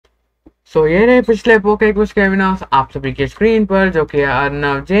सो ये रहे पिछले पोके कुछ कैबिनस आप सभी के स्क्रीन पर, जो कि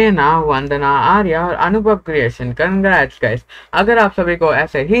अर्नव, जेना, वंदना, आर्या और अनुभव क्रिएशन। Congrats guys. अगर आप सभी को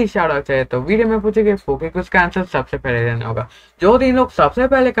ऐसे ही शाउट आउट चाहिए तो वीडियो में पूछेंगे पोके कुछ का आंसर सबसे पहले देना होगा। जो 3 लोग सबसे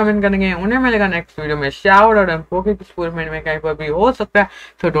पहले कमेंट करेंगे उन्हें मिलेगा नेक्स्ट वीडियो में शाउट आउट। एंड पोके कुछ टूर्नामेंट में कहीं पर भी हो सकता है,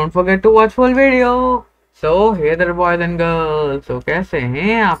 so don't forget to watch full video. So hey there boys and girls, तो कैसे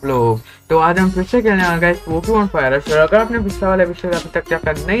हैं आप लोग? तो आज हम फिर से खेलने वाले गाइस पोकेमॉन फायरश। अगर आपने पिछले वाले एपिसोड अभी तक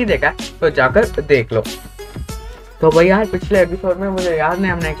जाकर नहीं देखा तो जाकर देख लो। तो भाई यार पिछले एपिसोड में मुझे याद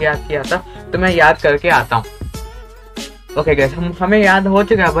नहीं हमने क्या किया था, तो मैं याद करके आता हूँ। ओके गाइस, हमें याद हो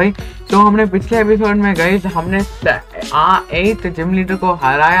चुका है भाई। तो हमने पिछले एपिसोड में गाइस हमने 8th जिम लीडर को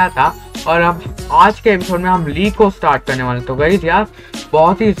हराया था, और अब आज के एपिसोड में हम लीग को स्टार्ट करने वाले। तो गाइस यार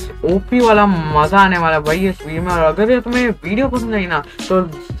बहुत ही ओपी वाला मजा आने वाला भाई इस वीडियो में। और अगर ये तुम्हें वीडियो पसंद आई ना तो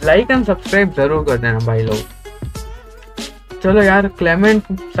लाइक एंड सब्सक्राइब जरूर कर देना भाई लोग। चलो यार, क्लेमेंट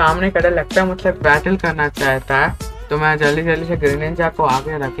सामने खड़ा लगता है मुझसे बैटल करना चाहता है, तो मैं जल्दी जल्दी से ग्रेनिंजा को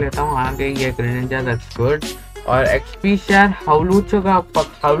आगे रख लेता हूँ। आगे ये ग्रेनिंजा, दैट्स गुड। और एक्सपी शेयर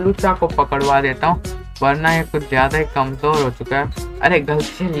हाउलूचा को पकड़वा देता हूँ, वरना ये कुछ ज्यादा ही कमजोर हो चुका है। अरे गलती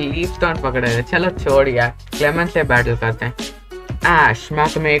से लीफ स्टोन पकड़े थे। चलो छोड़ यार, क्लेमेंट से बैटल करते हैं। ऐश, मैं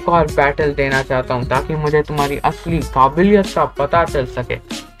तुम्हें एक और बैटल देना चाहता हूँ ताकि मुझे तुम्हारी असली काबिलियत का पता चल सके।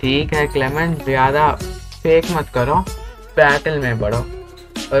 ठीक है क्लेमेंट, ज्यादा फेक मत करो, बैटल में बढ़ो।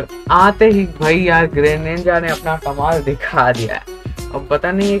 और आते ही भाई यार ग्रेनिंजा ने अपना कमाल दिखा दिया है। अब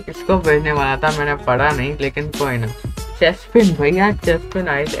पता नहीं ये किसको भेजने वाला था, मैंने पढ़ा नहीं, लेकिन कोई ना। चेस्टपिन भैया, चेस्टपिन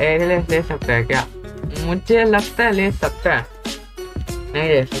एयरलेस ले सकता है क्या? मुझे लगता है ले सकता है। नहीं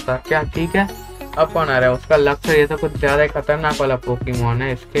ले सकता क्या? ठीक है, अब कौन आ रहा है? उसका लक्ष्य, ये तो कुछ ज्यादा खतरनाक वाला पोकेमॉन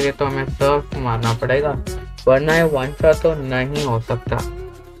है, इसके लिए तो हमें सर्फ मारना पड़ेगा, वरना ये वन शॉट तो नहीं हो सकता।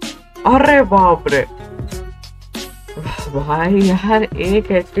 अरे बाप रे भाई यार,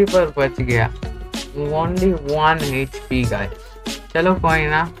 1 HP पर बच गया। Only 1 HP guys. चलो कोई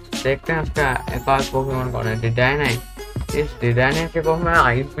ना, देखते हैं उसका एक और पोकेमॉन कौन है। डिडाइनाइट। इस डिडाइनाइट को मैं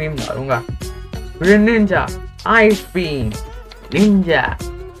आइस बीम मारूंगा। Ninja, ice beam, Ninja.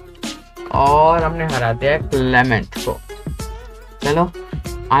 और हमने हरा दिया क्लेमेंट को। चलो,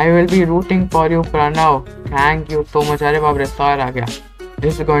 I will be rooting for you Pranav, thank you so much. अरे बाप रे, सॉयर आ गया।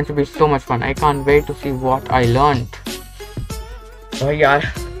 This is going to be so much fun, I can't wait to see what I learned. भाई यार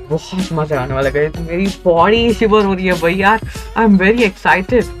बहुत मजा आने वाला है, मेरी बॉडी शिवर हो रही है भाई यार, आई एम वेरी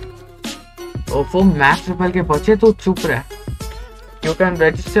एक्साइटेड। ओफो, मैक्स रिपल के बच्चे तो चुप रहे। You can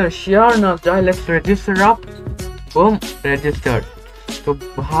register, sure nurse Joy, let's register up. Boom, registered. तो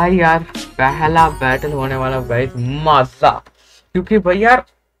भाई यार पहला बैटल होने वाला भाई मजा, क्योंकि भाई यार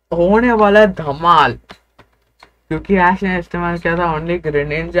होने वाला धमाल। क्योंकि ऐश ने इस्तेमाल किया था ओनली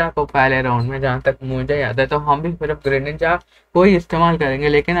ग्रेनिंजा को पहले राउंड में, जहां तक मुझे याद है, तो हम भी सिर्फ ग्रेनिंजा को ही इस्तेमाल करेंगे।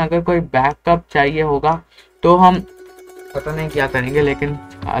 लेकिन अगर कोई बैकअप चाहिए होगा तो हम पता नहीं क्या करेंगे। लेकिन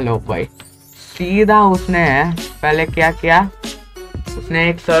हेलो भाई, सीधा उसने पहले क्या किया, उसने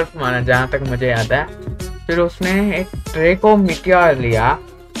एक सर्फ मारा जहां तक मुझे याद है, फिर उसने एक ट्रेको मिटियर लिया,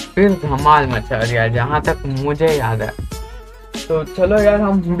 फिर धमाल मचा दिया जहां तक मुझे याद है। तो चलो यार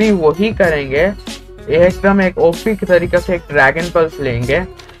हम भी वही करेंगे, एकदम एक ओपी के तरीके से एक ड्रैगन पल्स लेंगे,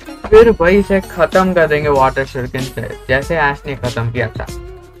 फिर भाई इसे खत्म कर देंगे वाटर शर्किन से, जैसे ऐश ने खत्म किया था।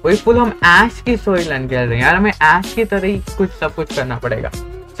 वही फुल हम ऐश की सोई लन खेल रहे हैं यार, हमें ऐश की तरह ही कुछ सब कुछ करना पड़ेगा।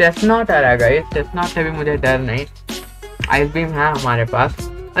 चेस्टनॉट आ रहा है, चेस्टनॉट से भी मुझे डर नहीं, आइस बीम है हमारे पास।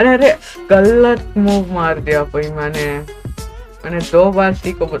 अरे अरे गलत मूव मार दिया भाई मैंने 2 बार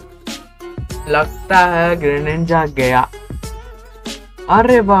सी को लगता है ग्रेनिंजा गया।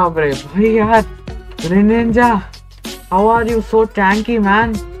 अरे बाप रे भाई यार, Greninja how are you so टैंकी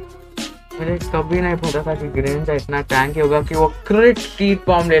मैन। मुझे कभी नहीं पता था कि ग्रेनिंजा इतना टैंकी होगा कि वो क्रिट सीड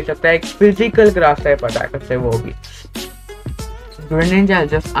बॉम्ब ले सकता है, एक फिजिकल ग्रास टाइप अटैक से, वो भी। Greninja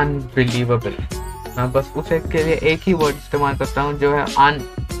just unbelievable. मैं बस उसे के लिए एक ही वर्ड इस्तेमाल करता हूँ, जो है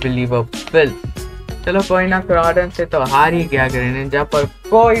अनबिलीवेबल। चलो कोई ना, क्रॉडन से तो हार ही गया ग्रेनिंजा, पर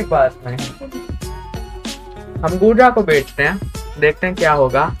कोई बात नहीं। हम गुड्रा को बेचते हैं, देखते हैं क्या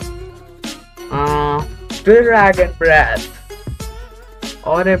होगा। Dragon breath.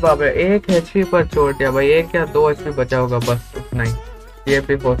 अरे बाबा, 1 HP पर छोड़ दिया भाई, 1 या 2 HP बचा होगा, बस उतना ही। ये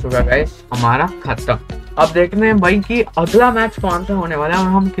भी हो चुका गाइस हमारा खत्म। अब देखते हैं भाई कि अगला मैच कौन सा होने वाला है और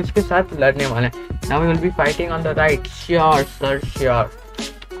हम किसके साथ लड़ने वाले हैं। Now we will be fighting on the right, sure sir sure.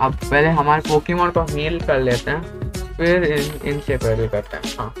 अब पहले हमारे पोकेमॉन को हील कर लेते हैं, फिर इनसे पहले करते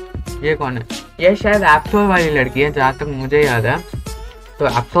हैं। हाँ, ये कौन है? ये शायद एप्सोल वाली लड़की है जहाँ तक मुझे याद है। तो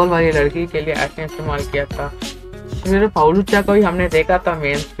एप्सोल वाली लड़की के लिए ऐसे इस्तेमाल किया था। सिर्फ हाउलूचा को ही हमने देखा था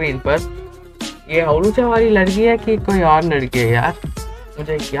मेन स्क्रीन पर। ये हाउलूचा वाली लड़की है कि कोई और लड़की है यार,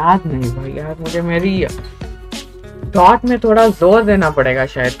 मुझे याद नहीं भाई यार, मुझे मेरी थॉट में थोड़ा जोर देना पड़ेगा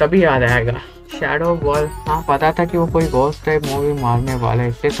शायद, तभी याद आएगा। शैडो बॉल, हाँ पता था कि वो कोई घोस्ट टाइप मूवी मारने वाला है,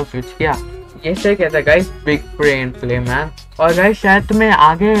 इसलिए तो स्विच किया। ये से कहता है guys big brain play man. और गाइस शायद तुम्हें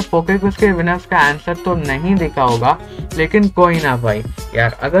आगे पोके क्विज के विनर्स का आंसर तो नहीं दिखा होगा, लेकिन कोई ना भाई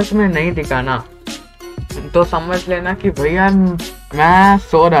यार, अगर तुम्हें नहीं दिखा ना तो समझ लेना कि भाई यार मैं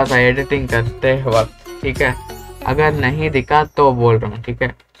सो रहा था एडिटिंग करते वक्त, ठीक है। अगर नहीं दिखा तो बोल रहा हूँ, ठीक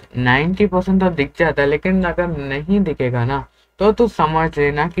है। 90% तो दिख जाता है, लेकिन अगर नहीं दिखेगा ना तो तू समझ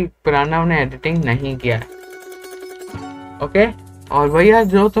लेना कि प्रणव ने एडिटिंग नहीं किया है, ओके। और भैया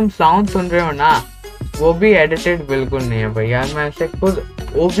जो तुम साउंड सुन रहे हो ना, वो भी एडिटेड बिल्कुल नहीं है भैया, मैं ऐसे खुद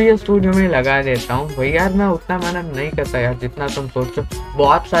OBS स्टूडियो में लगा देता हूँ भैया। मैं उतना मेहनत नहीं करता यार जितना तुम सोचो।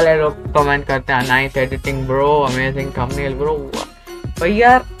 बहुत सारे लोग कमेंट करते हैं nice editing bro, amazing thumbnail bro.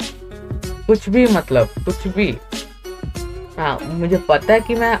 भैया कुछ भी, मतलब कुछ भी। हाँ मुझे पता है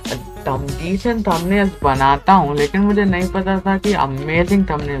कि मैं डिसेंट थंबनेल्स बनाता हूँ, लेकिन मुझे नहीं पता था कि अमेजिंग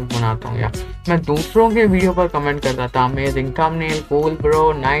थंबनेल्स बनाता हूँ यार। मैं दूसरों के वीडियो पर कमेंट करता था amazing thumbnail, cool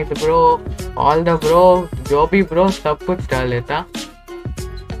bro, nice bro, all the bro, जो भी ब्रो सब कुछ डाल लेता।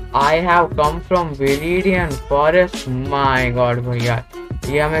 I have come from viridian forest, my God भैया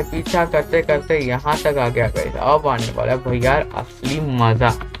ये हमें पीछा करते करते यहाँ तक आ गया गाइस। अब आने वाला भैया असली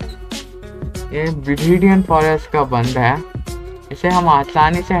मजा। ये वेरिडियन फॉरेस्ट का बंदा है, इसे हम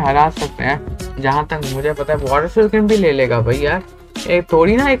आसानी से हरा सकते हैं जहां तक मुझे पता है। वाटर शूटिंग भी ले लेगा भैया, एक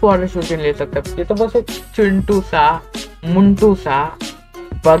थोड़ी ना एक वाटर शूटिंग ले सकता है, ये तो बस एक चिंटू सा मुंटू सा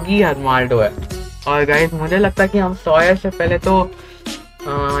बगी हरमाल्डो है। और गाइस मुझे लगता है कि हम सॉयर से पहले तो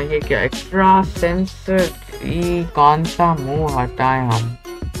ये क्या एक्स्ट्रा सेंसरी कौन सा मुंह हटाए, हम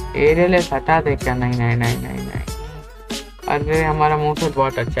एरियलेस हटा दे क्या? नहीं नहीं नहीं नहीं नहीं, अरे हमारा मुंह तो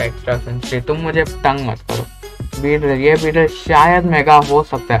बहुत अच्छा एक्स्ट्रा सेंसरी, तुम मुझे तंग मत करो। बीडर, ये बीडर शायद मेगा हो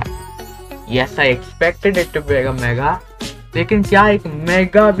सकता है। Yes I expected it to be mega, लेकिन क्या एक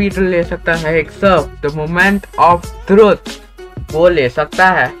मेगा बीडर ले सकता है एक serve the moment of truth? वो ले सकता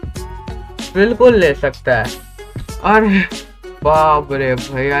है, बिल्कुल ले सकता है। और बाप रे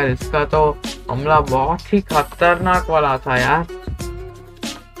भैया इसका तो हमला बहुत ही खतरनाक वाला था यार,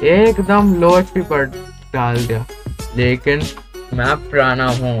 एकदम लो एचपी पर डाल दिया। लेकिन मैं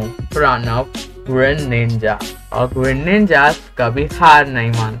प्रणव हूँ, प्रणव ग्रीन निंजा, और ग्रीन निंजास कभी हार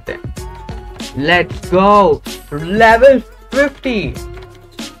नहीं मानते। Let's go level 50।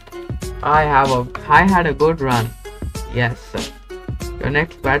 I had a good run. Yes sir. Your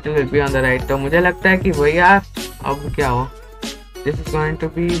next battle will be on the right. तो मुझे लगता है कि भैया अब क्या हो, This is going to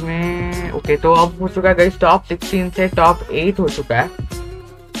be में ओके तो अब हो चुका है गाइस टॉप 16 से टॉप 8 हो चुका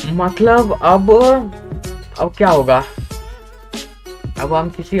है। मतलब अब क्या होगा, अब हम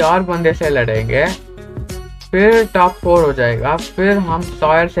किसी और बंदे से लड़ेंगे, फिर टॉप 4 हो जाएगा, फिर हम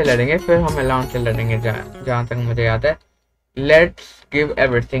सॉयर से लड़ेंगे, फिर हम अलाउंड से लड़ेंगे जहाँ तक मुझे याद है। Let's give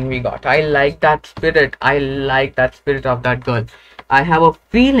everything we got. I like that spirit. I like that spirit of that girl. I have a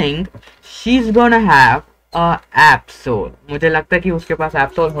feeling she's gonna have a app soul. मुझे लगता है कि उसके पास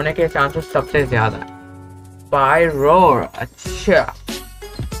app soul होने के चांसेस सबसे ज्यादा है। Pyro, अच्छा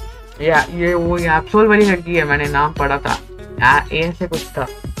ये वो app soul वाली लड़की है, मैंने नाम पढ़ा था, ए से कुछ था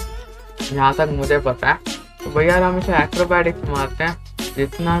जहाँ तक मुझे पता है। तो भैया हम इसे एक्रोबैटिक्स मारते हैं,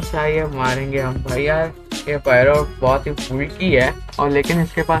 जितना चाहिए मारेंगे हम। भैया ये पायरो बहुत ही फुल्की है, और लेकिन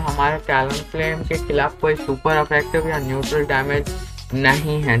इसके पास हमारे टैलेंट फ्लेम के खिलाफ कोई सुपर इफेक्टिव या न्यूट्रल डैमेज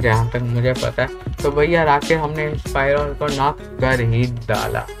नहीं है जहाँ तक मुझे पता है। तो भैया आखिर हमने इस पायरो को नॉक कर ही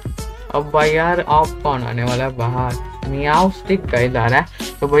डाला। अब भैया अब कौन आने वाला है बाहर? मियाओ स्टिक गाइस आ रहा है।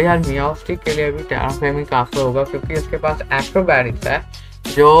 तो भैया मियाओ स्टिक के लिए भी टैलेंट फ्लेम ही काफी होगा, क्योंकि इसके पास एक्रोबैटिक्स है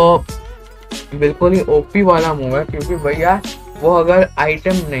जो बिल्कुल ही ओपी वाला मूव है। क्योंकि भैया वो अगर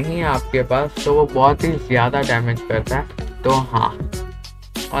आइटम नहीं है आपके पास तो वो बहुत ही ज्यादा डैमेज करता है। तो हाँ,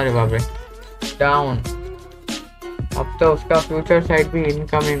 अरे बाप रे डाउन। अब तो उसका फ्यूचर साइड भी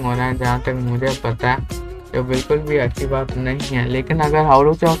इनकमिंग हो रहा है जहाँ तक मुझे पता है, जो बिल्कुल भी अच्छी बात नहीं है। लेकिन अगर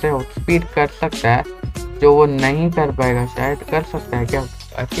हाउलूचा उसे स्पीड कर सकता है, जो वो नहीं कर पाएगा, शायद कर सकता है क्या?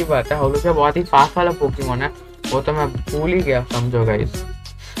 अच्छी बात है, हाउलूचा बहुत ही फास्ट वाला पोकेमॉन है, वो तो मैं भूल ही गया समझो गाइस।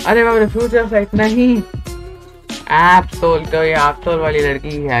 अरे बाप रे फ्यूचर साइड नहीं, ऐप सोल, तो ये ऐप सोल वाली लड़की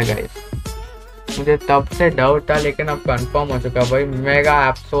ही है गाइस। मुझे तब से डाउट था लेकिन अब कंफर्म हो चुका भाई, मेगा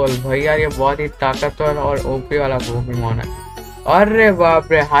ऐप सोल। भैया ये बहुत ही ताकतवर और ओपी वाला पोकेमॉन है। अरे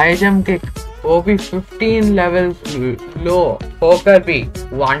बाप रे हाई जंप किक, वो भी 15 लेवल लो होकर भी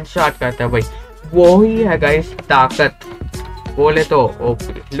वन शॉट करता है भाई, वो ही है गाइस ताकत बोले तो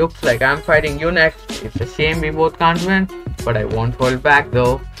OP. Looks like I am fighting you next, it's a shame we both can't win, but I won't hold back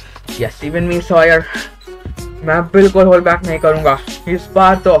दो। यस इवन मी सॉयर, मैं बिल्कुल होल्ड बैक नहीं करूंगा। इस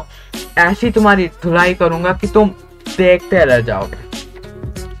बार तो ऐसी तुम्हारी धुलाई करूंगा कि तुम देखते रह जाओगे।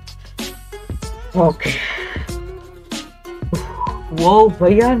 ओके। वो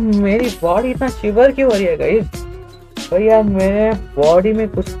भैया मेरी बॉडी इतना शिवर क्यों हो रही है गाइस? भैया मेरे बॉडी में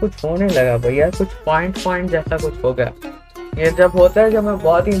कुछ कुछ होने लगा भैया, कुछ पॉइंट जैसा कुछ हो गया। ये जब होता है जब मैं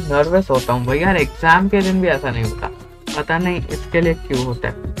बहुत ही नर्वस होता हूँ भैया। एग्जाम के दिन भी ऐसा नहीं होता, पता नहीं इसके लिए क्यों होता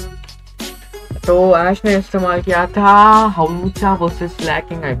है। तो ऐश ने इस्तेमाल किया था हाउचा वर्सेस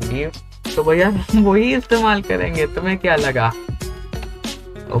स्लैकिंग आई बिलीव, तो भैया वही इस्तेमाल करेंगे। तुम्हें क्या लगा?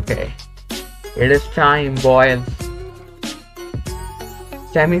 Okay, it is time boys.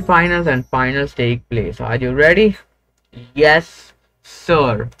 Semi-finals and finals take place. Are you ready? Yes,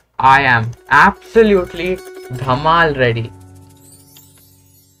 sir. I am absolutely Dhamaal ready.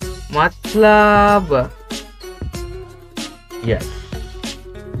 मतलब yes.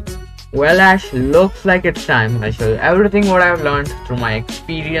 Well, Ash, looks like it's time I show you everything what I've learned through my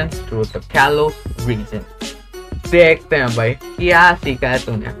experience through the Kalos region. देखते हैं भाई क्या सीखा है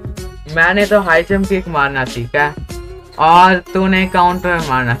तूने। मैंने तो हाई जंप किक मारना सीखा है और तूने काउंटर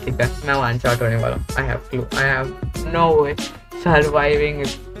मारना सीखा। मैं वन शॉट होने वाला हूँ। I have clue. I have no way surviving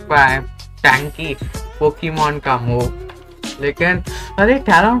टैंकी पोकेमॉन का मूव। लेकिन अरे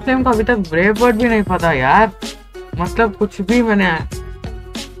टैलन फ्लेम का अभी तक ब्रेव बर्ड भी नहीं पता यार। मतलब कुछ भी मैंने,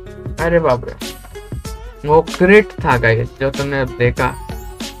 अरे बाप रे, वो क्रिट था गाइस जो तुमने देखा।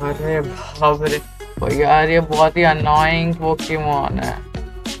 अरे बाप रे यार, ये बहुत ही अननोइंग पोकेमॉन है।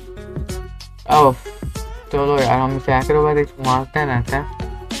 ओह चलो यार, हम इसे एक्रोबैटिक्स मारते रहते हैं।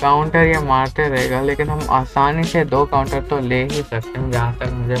 काउंटर ये मारते रहेगा, लेकिन हम आसानी से 2 काउंटर तो ले ही सकते हैं जहाँ तक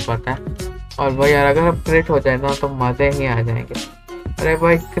मुझे पता है। और भाई यार अगर अब क्रिट हो जाए ना तो मजे ही आ जाएंगे। अरे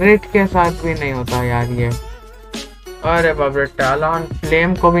भाई क्रिट के साथ भी नहीं होता यार ये। अरे बाप रे, टैलन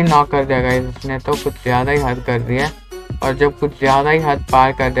फ्लेम को भी नॉक कर देगा इसने, तो कुछ ज्यादा ही हद कर दिया। और जब कुछ ज्यादा ही हद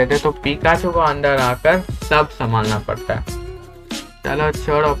पार कर देते तो पिकाचू को अंदर आकर सब संभालना पड़ता है। चलो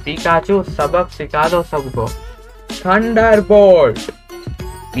छोड़ो, पिकाचू सबक सिखा दो सबको। Thunderbolt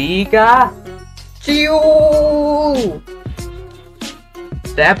Pikachu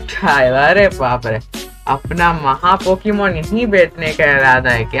reptile. अरे बाप रे, अपना महा पोकेमॉन यहीं बेचने का इरादा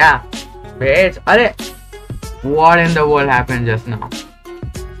है क्या? बेच। अरे what in the world happened just now?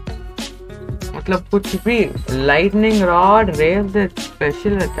 मतलब कुछ भी। Lightning rod raise the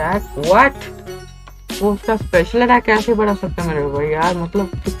special attack. What? वो उसका स्पेशल अटैक कैसे बढ़ा सकता है मेरे भाई यार? मतलब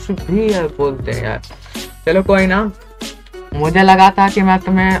कुछ भी यार बोलते हैं यार। चलो कोई ना, मुझे लगा था कि मैं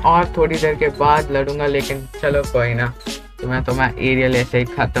तुम्हें और थोड़ी देर के बाद लड़ूंगा, लेकिन चलो कोई ना, तो मैं एरियल ऐसे ही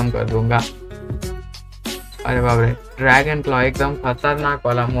खत्म कर दूंगा। अरे बाप रे, ड्रैगन क्लॉ एकदम खतरनाक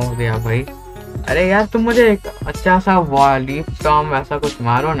वाला मूव दिया भाई। अरे यार तुम मुझे एक अच्छा सा लीफ स्टॉर्म वैसा कुछ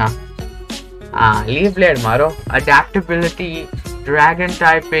मारो ना। हाँ लीफ ब्लेड मारो। अडेप्टेबिलिटी, ड्रैगन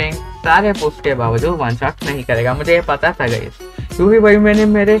टाइपिंग, सारे पुश के बावजूद वन शॉट नहीं करेगा, मुझे ये पता था गाइस। क्योंकि भाई मैंने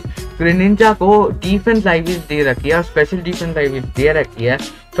मेरे ग्रेनिंजा को डिफेंस आईवीज दे रखी है और स्पेशल डिफेंस आईवीज दे रखी है,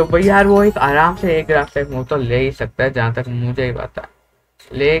 तो भाई यार वो एक आराम से एक ग्राफ से मूव तो ले ही सकता है जहाँ तक मुझे ही पता है।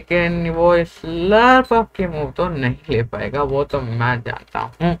 लेकिन वो स्लर्प अप के मूव तो नहीं ले पाएगा, वो तो मैं जानता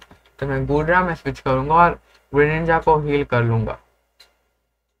हूँ। तो मैं गुड्रा में स्विच करूंगा और ग्रेनिंजा को हील कर लूंगा।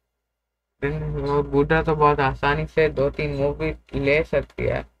 गुड्रा तो बहुत आसानी से 2-3 मूव भी ले सकती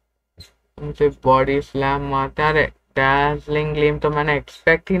है। मुझे बॉडी स्लैम मारता है। अरे डैजलिंग ग्लीम तो मैंने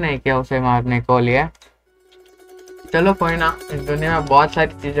एक्सपेक्ट ही नहीं किया उसे मारने को लिए। चलो कोई ना, इस दुनिया में बहुत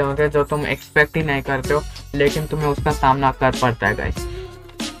सारी चीजें होती है जो तुम एक्सपेक्ट ही नहीं करते हो, लेकिन तुम्हें उसका सामना कर पड़ता है गाइस।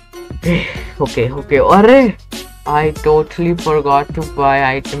 ओके अरे I totally forgot to buy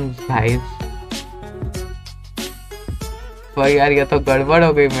items guys। भाई यार ये तो गड़बड़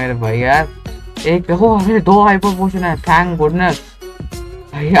हो गई मेरे भाई यार। एक देखो, अरे 2 हाइपर पोशन है, थैंक गुडनेस।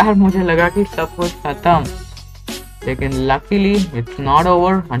 यार मुझे लगा कि सब कुछ खत्म, लेकिन luckily it's not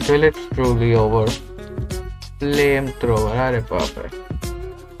over until it's truly over। Flame thrower, अरे बाप रे।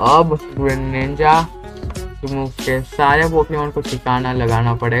 अब ग्रेनिंजा के सारे पोकेमॉन को ठिकाना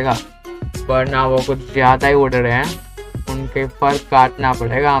लगाना पड़ेगा, वरना वो कुछ ज्यादा ही उड़ रहे हैं, उनके पर काटना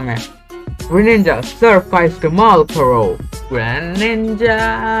पड़ेगा हमें। ग्रेनिंजा सरप्राइज कमाल थ्रो। ग्रेनिंजा,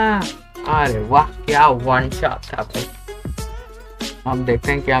 अरे वाह क्या वन शॉट था भाई। अब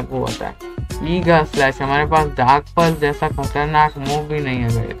देखते हैं क्या होता है। ईगा स्लैश, हमारे पास डार्क पल्स जैसा खतरनाक मूव भी नहीं है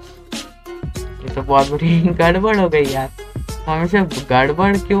गाइस। ये तो बहुत बड़ी गड़बड़ हो गई यार। हमेशा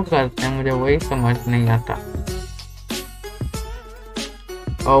गड़बड़ क्यों करते हैं, मुझे वही समझ नहीं आता।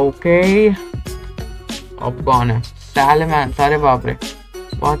 ओके अब कौन है? सैलमैन। अरे बाप रे,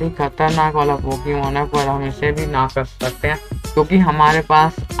 बहुत ही खतरनाक वाला पोकेमॉन है, पर हम इसे भी ना कर सकते हैं क्योंकि हमारे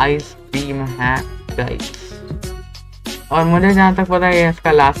पास आइस बीम है गाइस। और मुझे जहाँ तक पता है ये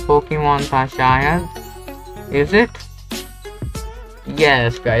इसका लास्ट पोकेमॉन था शायद। Is it?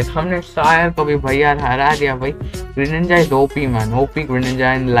 यस गाइस, हमने सायर को भी भैया हरा दिया भाई। Greninja is OP man, OP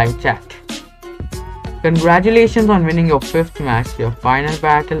Greninja in live chat. Congratulations on winning your 5th match. Your final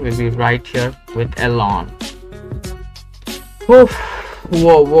battle will be right here with Elon.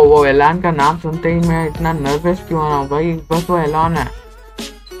 वो एलान का नाम सुनते ही मैं इतना नर्वस क्यों हो रहा हूँ भाई? बस वो एलान है।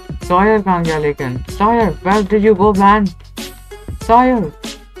 सॉयर कहाँ गया लेकिन? Sawyer, where did you go man? Sawyer,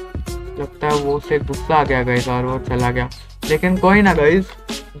 लगता है वो से गुस्सा आ गया गाइस और वो चला गया। लेकिन कोई ना गाइस,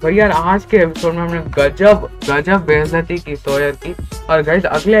 भैया आज के एपिसोड में हमने गजब बेइज्जती की सॉयर की। और गाइस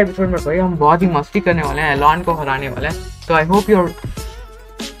अगले एपिसोड में भाई हम बहुत ही मस्ती करने वाले हैं, एलॉन को हराने वाले हैं। तो I hope you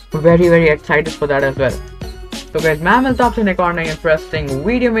are very excited for that as well. तो गाइस मैं मिलता हूं आपसे एक और नई इंटरेस्टिंग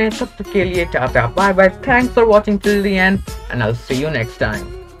वीडियो में। तब तक के लिए tata bye bye, thanks for watching till the end and I will see you next time.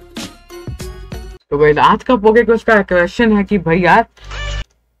 तो गाइस आज का पोके क्विज का क्वेश्चन है कि भाई यार,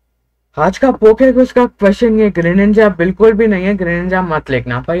 आज का पोके क्विज का क्वेश्चन ये ग्रेनिंजा बिल्कुल भी नहीं है, ग्रेनिंजा मत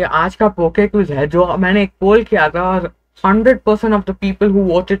लिखना भाई। आज का पोके क्विज है जो मैंने एक पोल किया था और 100% of the people who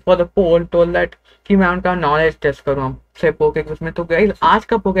voted for the pole told that कि मैं उनका नॉलेज टेस्ट करूं से पोके क्विज में। तो गाइस आज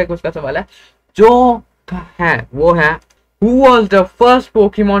का पोके क्विज का सवाल है जो है वो है, who was the first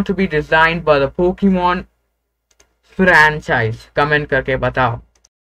Pokemon to be designed by the Pokemon franchise? Comment करके बताओ।